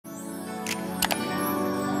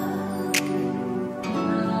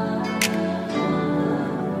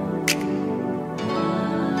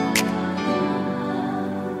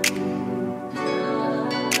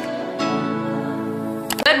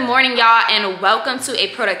morning, y'all, and welcome to a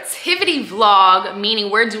productivity vlog,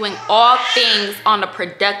 meaning we're doing all things on the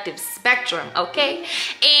productive spectrum, okay?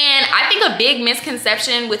 And I think a big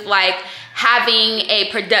misconception with like having a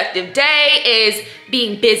productive day is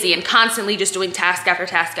being busy and constantly just doing task after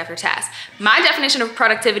task after task. My definition of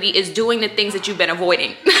productivity is doing the things that you've been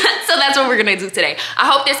avoiding. So that's what we're gonna do today. I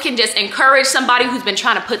hope this can just encourage somebody who's been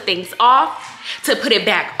trying to put things off to put it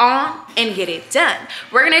back on and get it done.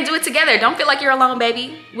 We're gonna do it together. Don't feel like you're alone,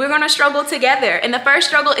 baby. We're gonna struggle together. And the first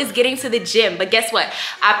struggle is getting to the gym. But guess what?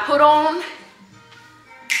 I put on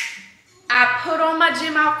my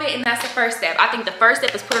gym outfit, and that's the first step. I think the first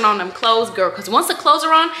step is putting on them clothes, girl, because once the clothes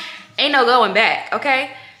are on, ain't no going back,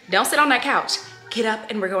 okay? Don't sit on that couch. Get up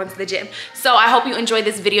and we're going to the gym. So I hope you enjoyed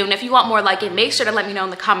this video, and if you want more like it, make sure to let me know in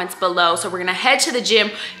the comments below. So we're gonna head to the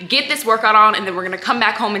gym, get this workout on, and then we're gonna come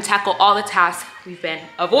back home and tackle all the tasks we've been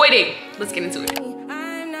avoiding. Let's get into it.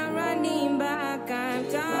 I'm not running back, I'm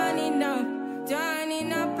turning up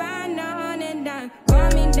and on and down,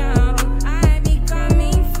 coming down. I be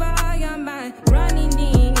coming for your mind, running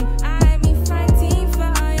in. I be fighting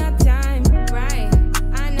for your time, right?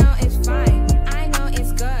 I know it's fine, I know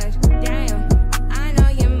it's good, damn. I know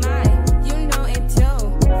you're mine, you know it too,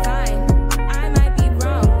 fine. I might be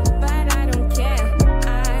wrong, but I don't care.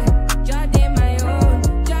 I just did my own,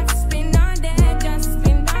 just been on there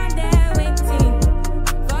waiting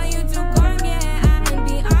for you to come here and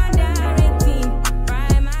be on the routine.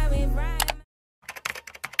 Right, my way, right.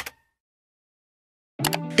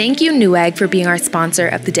 Thank you, Newegg, for being our sponsor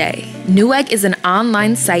of the day. Newegg is an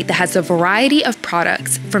online site that has a variety of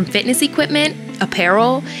products from fitness equipment,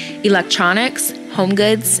 apparel, electronics, home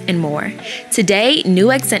goods, and more. Today,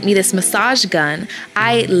 Newegg sent me this massage gun.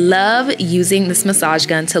 I love using this massage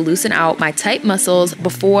gun to loosen out my tight muscles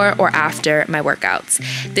before or after my workouts.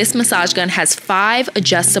 This massage gun has 5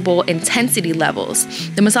 adjustable intensity levels.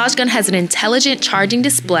 The massage gun has an intelligent charging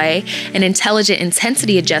display, an intelligent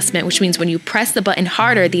intensity adjustment, which means when you press the button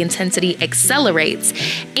harder, the intensity accelerates.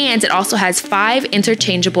 And it also has 5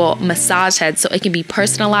 interchangeable massage heads, so it can be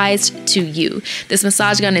personalized to you. This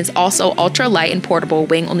massage gun is also ultra light and portable,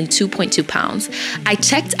 weighing only 2.2 pounds. I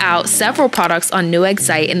checked out several products on Newegg's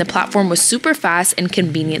site, and the platform was super fast and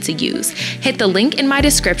convenient to use. Hit the link in my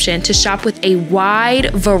description to shop with a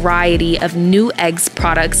wide variety of Newegg's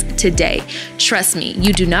products today. Trust me,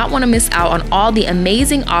 you do not want to miss out on all the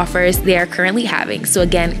amazing offers they are currently having. So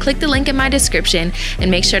again, click the link in my description and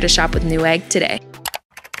make sure to shop with Newegg today.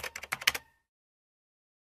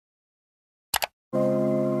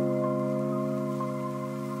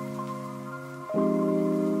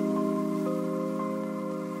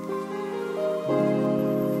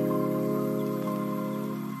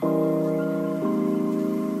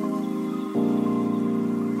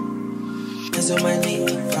 On my knee,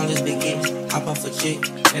 flawless begin. Hop off a chick,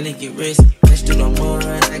 barely get rest. Let's do no more,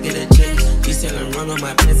 I get a check. You selling run on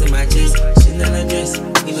my pants and my chest. She not a dress,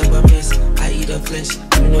 clean up a mess. I eat her flesh,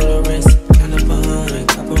 you know the rest. Count up a hundred,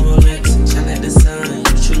 couple Rolex. Shine like the sun,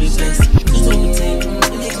 you truly blessed. You told me take,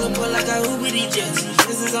 and they come up like I Uber these jets.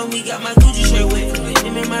 This is on me, got my Gucci shirt wet.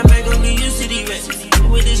 Him in my bag, don't get used to the rest.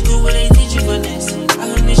 With this school where they teach you finesse.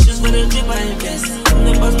 I earn this shoes with a drip, I invest. I'm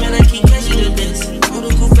the boss man, I keep catching the dance. All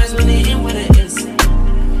the cool fast when they in with an S.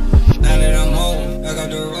 Now that I'm home, back up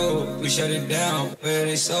the road, we shut it down, where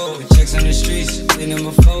they sold. Checks on the streets, they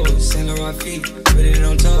number 4, sand on my feet, put it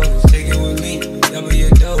on toes, take it with me, double your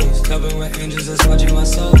dose, covered with angels that's watching my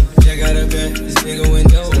soul. Check out a bed, it's bigger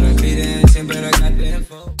windows, and I be there in 10, but I got the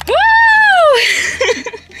info. Woo!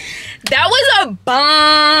 That was a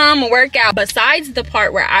bomb workout. Besides the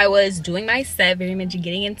part where I was doing my set, very much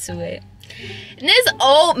getting into it. And this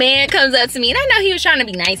old man comes up to me, and I know he was trying to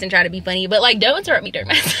be nice and try to be funny, but like, don't interrupt me during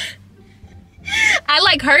my set. I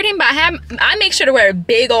like heard him, but I make sure to wear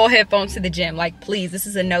big old headphones to the gym. Like, please, this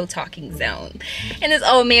is a no talking zone. And this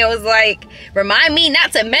old man was like, remind me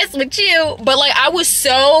not to mess with you. But like, I was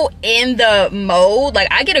so in the mode, like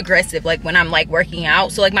I get aggressive like when I'm like working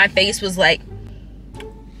out. So like my face was like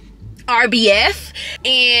RBF,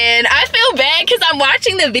 and I feel bad because I'm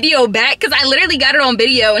watching the video back because I literally got it on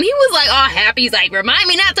video, and he was like all happy. He's like, remind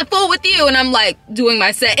me not to fool with you, and I'm like doing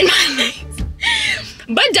my set in my face.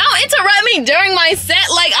 But don't interrupt me during my set,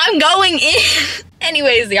 like I'm going in.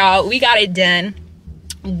 Anyways, y'all, we got it done.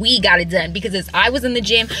 We got it done because as I was in the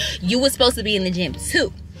gym, you was supposed to be in the gym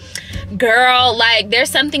too. Girl, like there's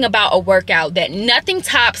something about a workout that nothing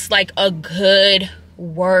tops like a good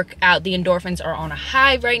workout. The endorphins are on a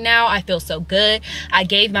high right now. I feel so good. I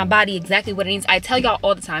gave my body exactly what it needs. I tell y'all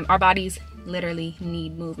all the time, our bodies literally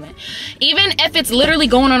need movement. Even if it's literally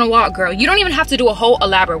going on a walk, girl. You don't even have to do a whole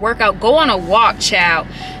elaborate workout. Go on a walk, child.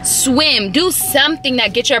 Swim. Do something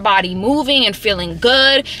that gets your body moving and feeling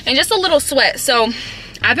good, and just a little sweat. So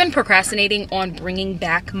I've been procrastinating on bringing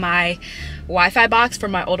back my Wi-Fi box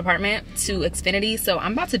from my old apartment to Xfinity, so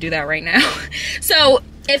I'm about to do that right now. So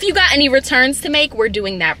if you got any returns to make, we're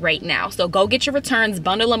doing that right now. So go get your returns,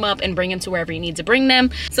 bundle them up, and bring them to wherever you need to bring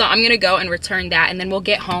them. So I'm gonna go and return that, and then we'll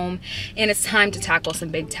get home, and it's time to tackle some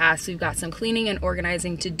big tasks. We've got some cleaning and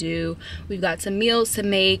organizing to do. We've got some meals to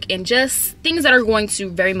make, and just things that are going to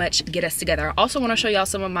very much get us together. I also want to show y'all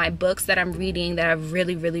some of my books that I'm reading that have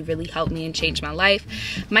really helped me and changed my life.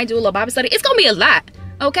 Might do a little Bible study. It's gonna be a lot.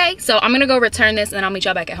 Okay, so I'm gonna go return this, and then I'll meet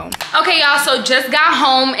y'all back at home. Okay, y'all, so just got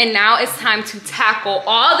home, and now it's time to tackle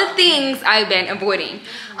all the things I've been avoiding.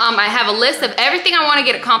 I have a list of everything I want to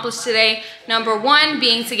get accomplished today. Number one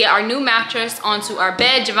being to get our new mattress onto our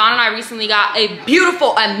bed. Javon and I recently got a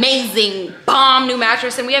beautiful, amazing, bomb new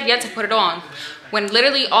mattress, and we have yet to put it on. When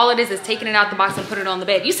literally all it is taking it out the box and put it on the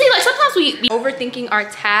bed. You see, like sometimes we be overthinking our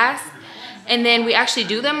tasks, and then we actually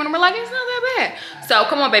do them, and we're like, it's not that bad. So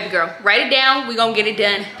come on, baby girl, write it down. We're gonna get it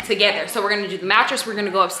done together. So we're gonna do the mattress. We're gonna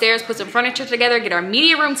go upstairs, put some furniture together, get our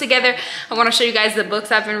media room together. I wanna show you guys the books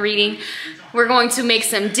I've been reading. We're going to make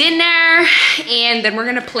some dinner, and then we're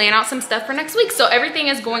gonna plan out some stuff for next week. So everything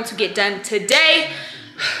is going to get done today.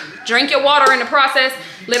 Drink your water in the process.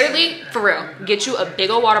 Literally, for real, get you a big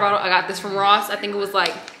old water bottle. I got this from Ross. I think it was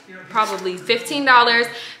like probably $15.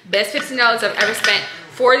 Best $15 I've ever spent.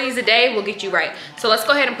 4 of these a day will get you right. So let's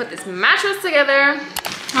go ahead and put this mattress together.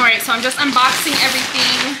 All right, so I'm just unboxing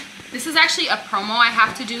everything. This is actually a promo I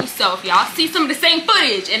have to do, so if y'all see some of the same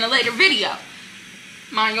footage in a later video,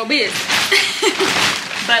 mind your business.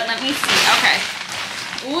 But let me see. Okay.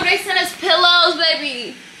 Ooh, they sent us pillows,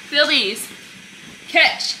 baby. Feel these.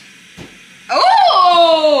 Catch.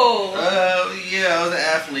 Oh! Yeah, I was an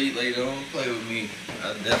athlete. Like, don't play with me.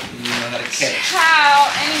 I definitely know how to catch.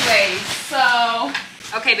 How? Anyway, so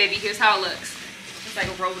okay, baby, here's how it looks. It's like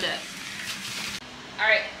rolled up. All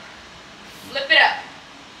right, flip it up.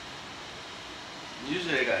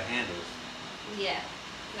 Usually they got handles. Yeah,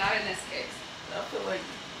 not in this case. I feel like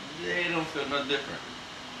they don't feel no different.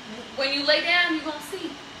 When you lay down, you're gonna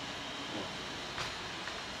see.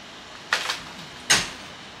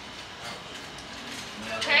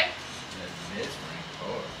 Okay.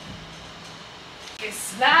 You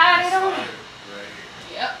slide it on.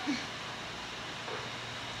 Yep.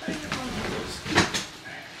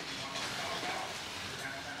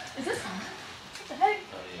 Is this on? What the heck?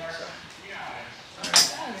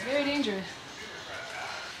 That is very dangerous.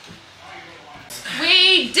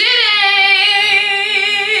 We did it!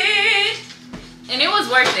 And it was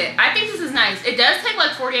worth it. I think this is nice. It does take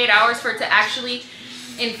like 48 hours for it to actually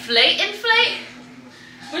inflate.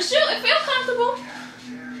 But shoot, it feels comfortable.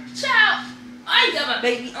 Child, I ain't got my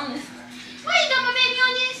baby on this. Why you got my baby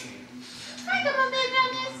on this? I ain't got my baby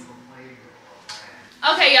on this.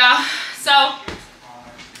 Okay, y'all. So,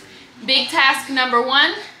 big task number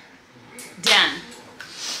one, done.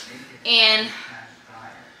 And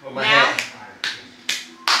now,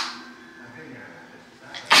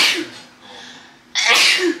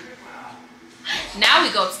 now we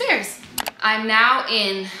go upstairs. I'm now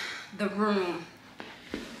in the room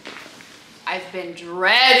I've been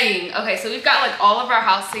dreading. Okay, so we've got like all of our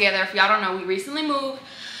house together. If y'all don't know, we recently moved.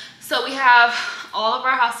 So we have all of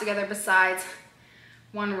our house together besides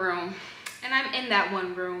one room. And I'm in that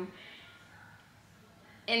one room.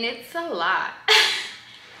 And it's a lot.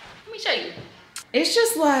 Let me show you. It's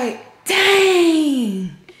just like,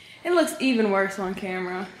 dang. It looks even worse on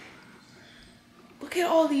camera. Look at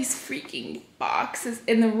all these freaking boxes.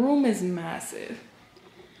 And the room is massive.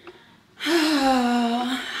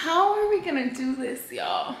 How are we gonna do this,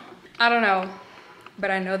 y'all? I don't know,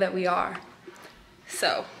 but I know that we are.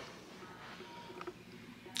 So,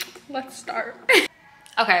 let's start.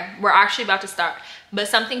 Okay, we're actually about to start, but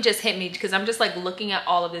something just hit me because I'm just like looking at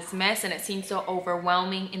all of this mess and it seems so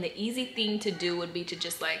overwhelming, and the easy thing to do would be to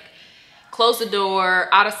just like close the door,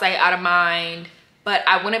 out of sight, out of mind. But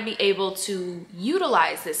I wouldn't be able to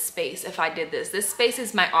utilize this space if I did this. This space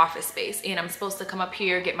is my office space, and I'm supposed to come up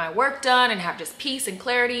here, get my work done, and have just peace and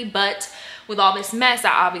clarity. But with all this mess,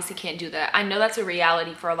 I obviously can't do that. I know that's a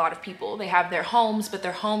reality for a lot of people. They have their homes, but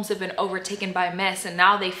their homes have been overtaken by mess, and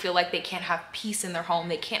now they feel like they can't have peace in their home.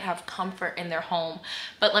 They can't have comfort in their home.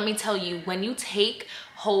 But let me tell you, when you take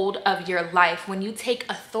hold of your life, when you take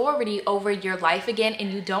authority over your life again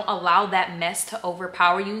and you don't allow that mess to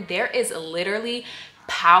overpower you, there is literally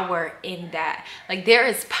power in that. Like, there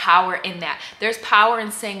is power in that. There's power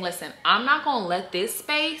in saying, listen, I'm not gonna let this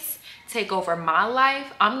space take over my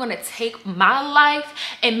life. I'm gonna take my life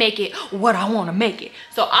and make it what I want to make it.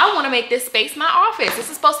 So I want to make this space my office. This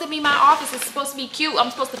is supposed to be my office. It's supposed to be cute.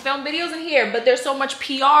 I'm supposed to film videos in here, but there's so much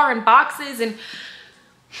PR and boxes and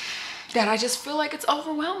that I just feel like it's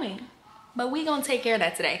overwhelming. But we gonna take care of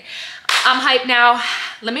that today. I'm hyped now.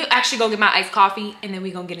 Let me actually go get my iced coffee and then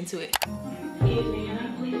we gonna get into it.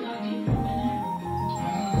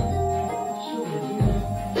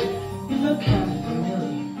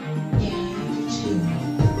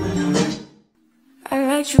 I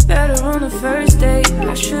liked you better on the first date.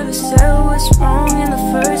 I should've said what's wrong in the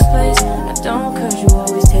first place. I don't, cause you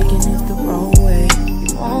always taking it the wrong way.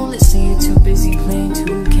 You won't listen, you're too busy playing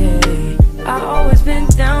 2K. I always been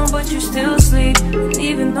down, but you still sleep. And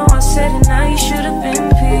even though I said it, now you should've been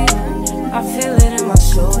peed. I feel it in my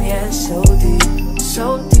soul, yeah, it's so deep.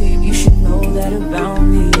 So deep, you should know that about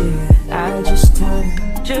me. I just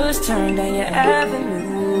turned down your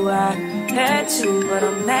avenue. I had to, but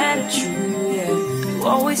I'm mad at you, yeah. You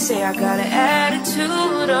always say I got an attitude,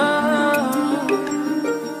 oh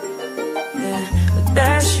yeah, but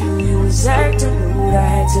that's you, you was acting rude. I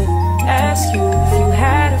had to ask you if you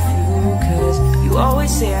had a few, cause you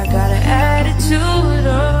always say I got an attitude,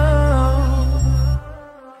 oh.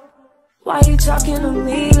 Why you talking to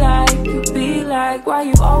me like you be like? Why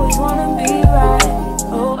you always wanna be right?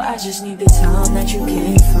 Oh, I just need the time that you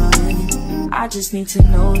can't find. I just need to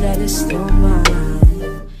know that it's still mine.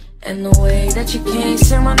 And the way that you can't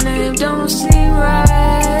say my name don't seem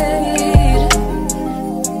right.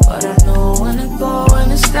 But I know when to go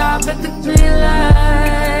and to stop at the green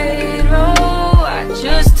light. Oh, I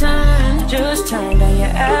just turned down your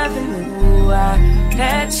avenue. I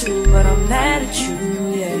had to, but I'm mad at you,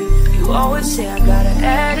 yeah. You always say I got an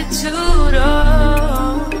attitude,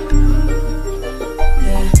 oh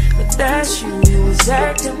yeah, but that's you, you was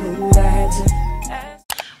acting rude. I had to.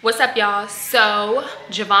 What's up, y'all? So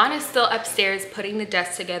Javon is still upstairs putting the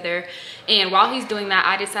desk together, and while he's doing that,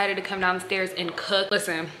 I decided to come downstairs and cook.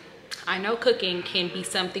 Listen, I know cooking can be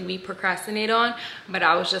something we procrastinate on, but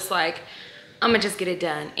I was just like, I'm gonna just get it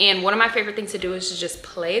done. And one of my favorite things to do is to just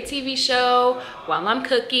play a TV show while I'm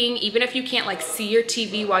cooking. Even if you can't like see your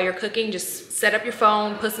TV while you're cooking, just set up your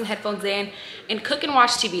phone, put some headphones in, and cook and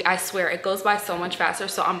watch TV. I swear, it goes by so much faster.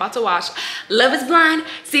 So I'm about to watch Love is Blind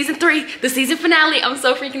season 3, the season finale. I'm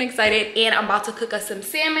so freaking excited, and I'm about to cook us some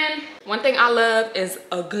salmon. One thing I love is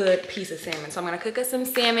a good piece of salmon. So I'm gonna cook us some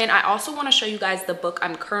salmon. I also wanna show you guys the book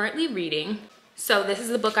I'm currently reading. So this is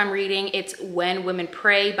the book I'm reading. It's When Women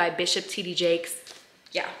Pray by Bishop T.D. Jakes.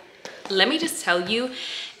 Yeah, let me just tell you,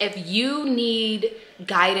 if you need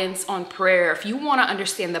guidance on prayer, if you want to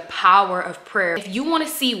understand the power of prayer, if you want to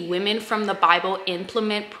see women from the Bible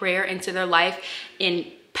implement prayer into their life and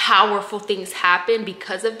powerful things happen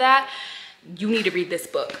because of that, you need to read this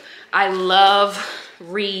book. I love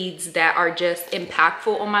reads that are just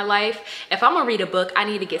impactful on my life. If I'm gonna read a book, I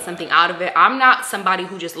need to get something out of it. I'm not somebody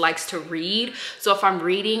who just likes to read. So if I'm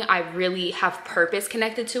reading, I really have purpose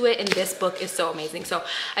connected to it, and this book is so amazing. So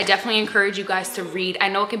I definitely encourage you guys to read. I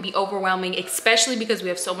know it can be overwhelming, especially because we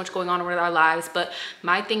have so much going on with our lives, but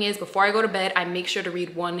my thing is, before I go to bed, I make sure to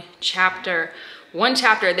read one chapter.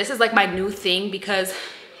 This is like my new thing, because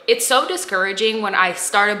it's so discouraging when I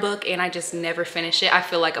start a book and I just never finish it. I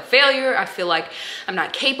feel like a failure. I feel like I'm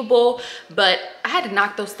not capable, but I had to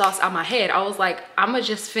knock those thoughts out of my head. I was like, I'm gonna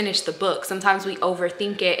just finish the book. Sometimes we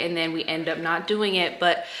overthink it and then we end up not doing it.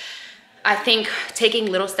 But I think taking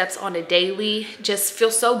little steps on a daily just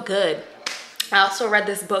feels so good. I also read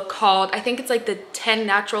this book called, I think it's like the 10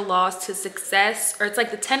 Natural Laws to Success, or it's like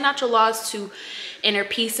the 10 Natural Laws to Inner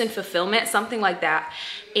Peace and Fulfillment, something like that.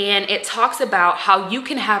 And it talks about how you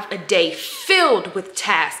can have a day filled with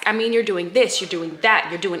tasks. I mean, you're doing this, you're doing that,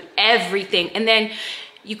 you're doing everything. And then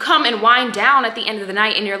you come and wind down at the end of the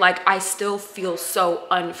night and you're like, I still feel so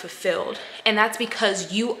unfulfilled. And that's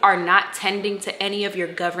because you are not tending to any of your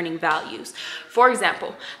governing values. For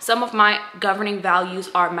example, some of my governing values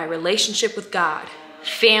are my relationship with God,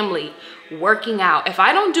 family, working out. If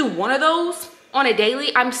I don't do one of those on a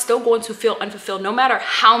daily, I'm still going to feel unfulfilled no matter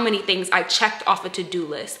how many things I checked off a to-do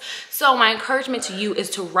list. So my encouragement to you is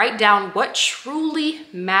to write down what truly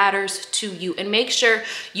matters to you and make sure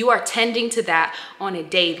you are tending to that on a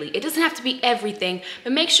daily. It doesn't have to be everything,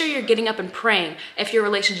 but make sure you're getting up and praying if your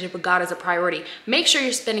relationship with God is a priority. Make sure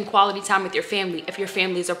you're spending quality time with your family if your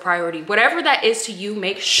family is a priority. Whatever that is to you,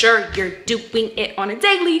 make sure you're doing it on a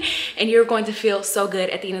daily, and you're going to feel so good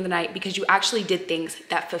at the end of the night because you actually did things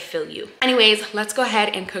that fulfill you. Anyways, anyways, let's go ahead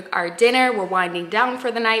and cook our dinner. We're winding down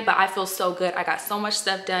for the night, but I feel so good. I got so much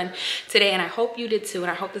stuff done today, and I hope you did too.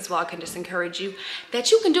 And I hope this vlog can just encourage you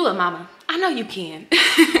that you can do it, mama. I know you can.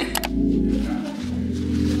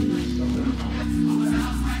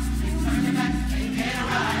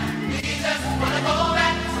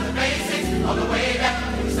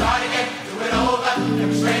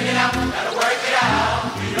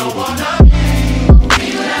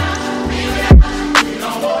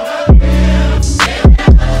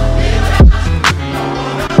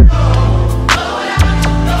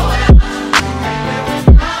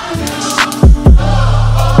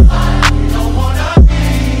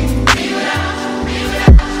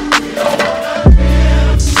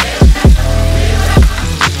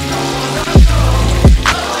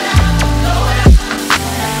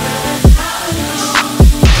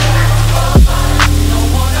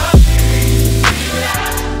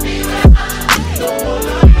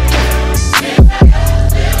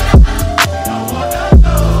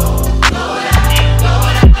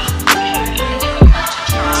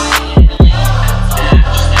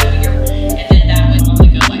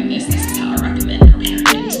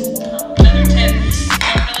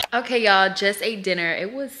 Okay, y'all, just ate dinner.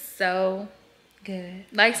 It was so good.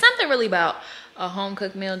 Like, something really about a home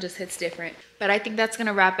cooked meal just hits different. But I think that's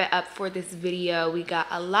gonna wrap it up for this video. We got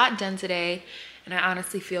a lot done today, and I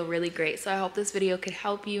honestly feel really great. So I hope this video could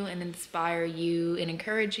help you and inspire you and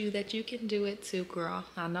encourage you that you can do it too, girl.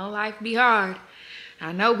 I know life be hard.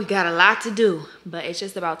 I know we got a lot to do, but it's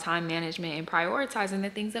just about time management and prioritizing the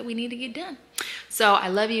things that we need to get done. So I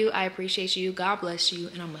love you. I appreciate you. God bless you.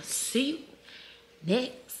 And I'm gonna see you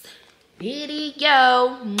next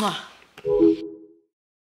video. Mwah.